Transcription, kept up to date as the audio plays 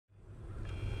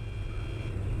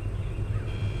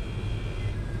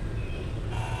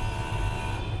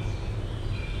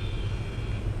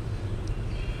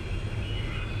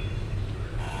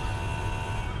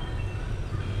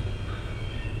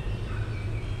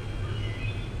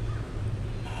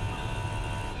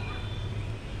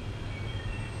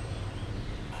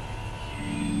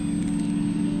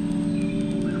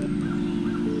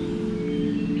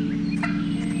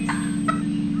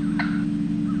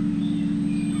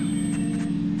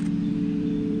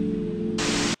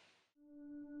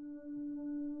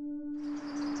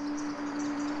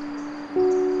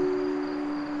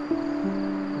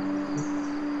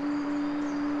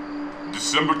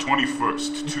December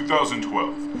 21st,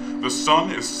 2012. The sun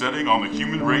is setting on the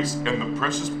human race and the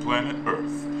precious planet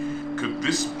Earth. Could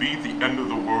this be the end of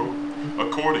the world?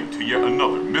 According to yet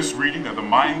another misreading of the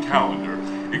Mayan calendar,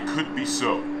 it could be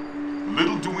so.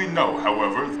 Little do we know,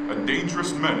 however, a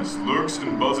dangerous menace lurks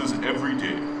and buzzes every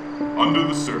day, under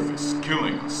the surface,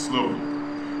 killing us slowly,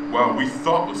 while we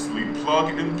thoughtlessly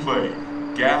plug and play,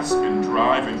 gasp and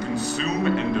drive and consume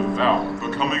and devour,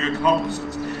 becoming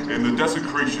accomplices in the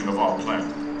desecration of our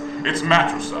planet. It's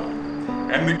matricide,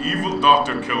 and the evil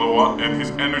Dr. Kilowatt and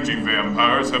his energy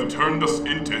vampires have turned us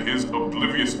into his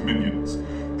oblivious minions,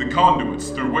 the conduits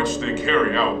through which they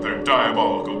carry out their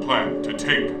diabolical plan to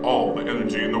take all the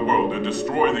energy in the world and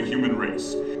destroy the human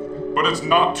race. But it's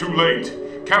not too late.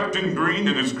 Captain Green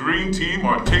and his green team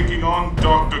are taking on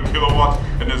Dr. Kilowatt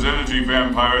and his energy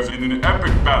vampires in an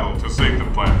epic battle to save the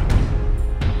planet.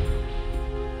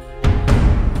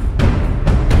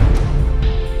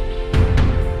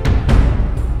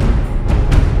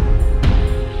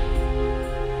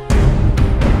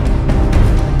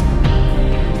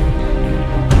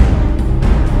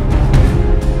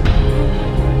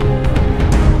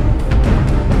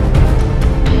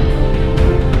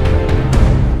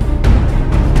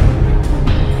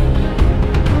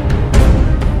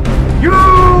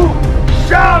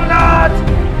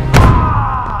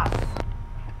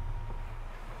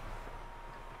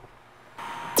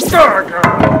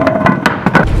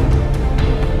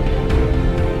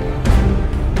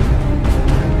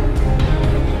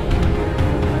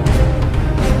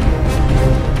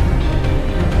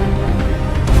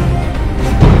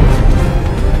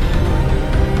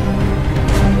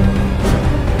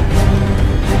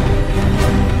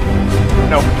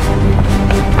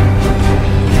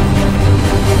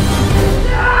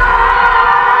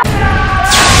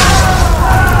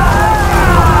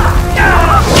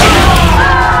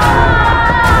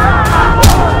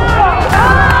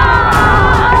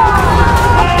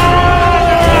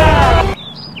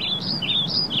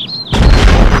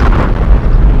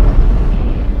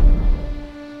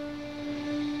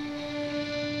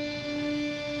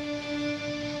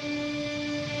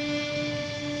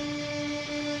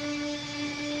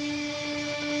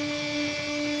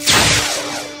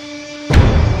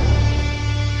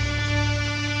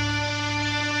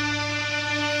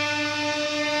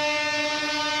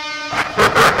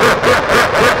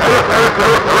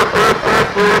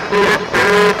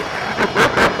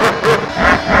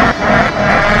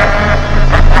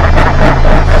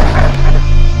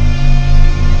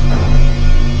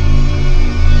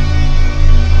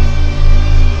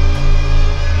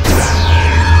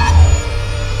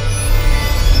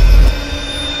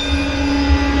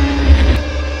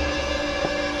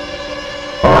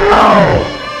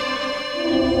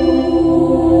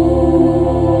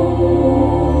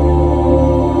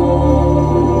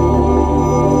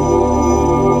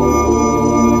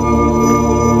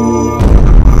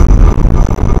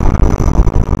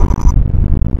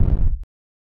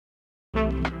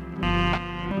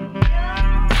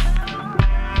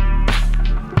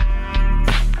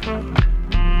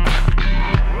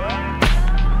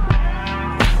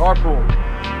 Carpool.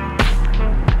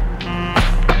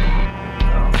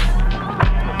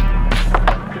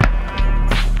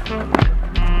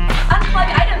 Unplug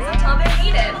items until they're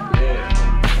needed.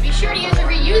 Be sure to use a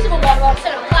reusable water bottle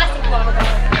instead of a plastic water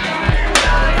bottle.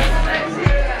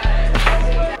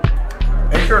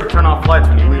 Make sure to turn off lights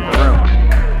when you leave the room.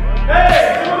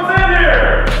 Hey, who's in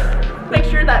here? Make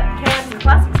sure that cans and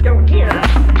plastics go in here,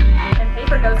 and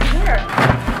paper goes in here.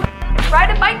 Ride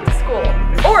a bike to school,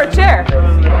 or a chair.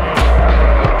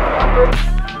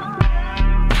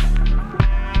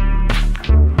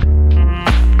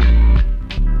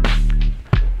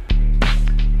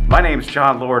 My name's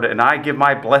John Lord, and I give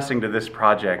my blessing to this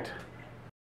project.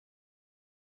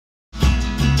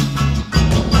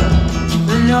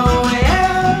 No.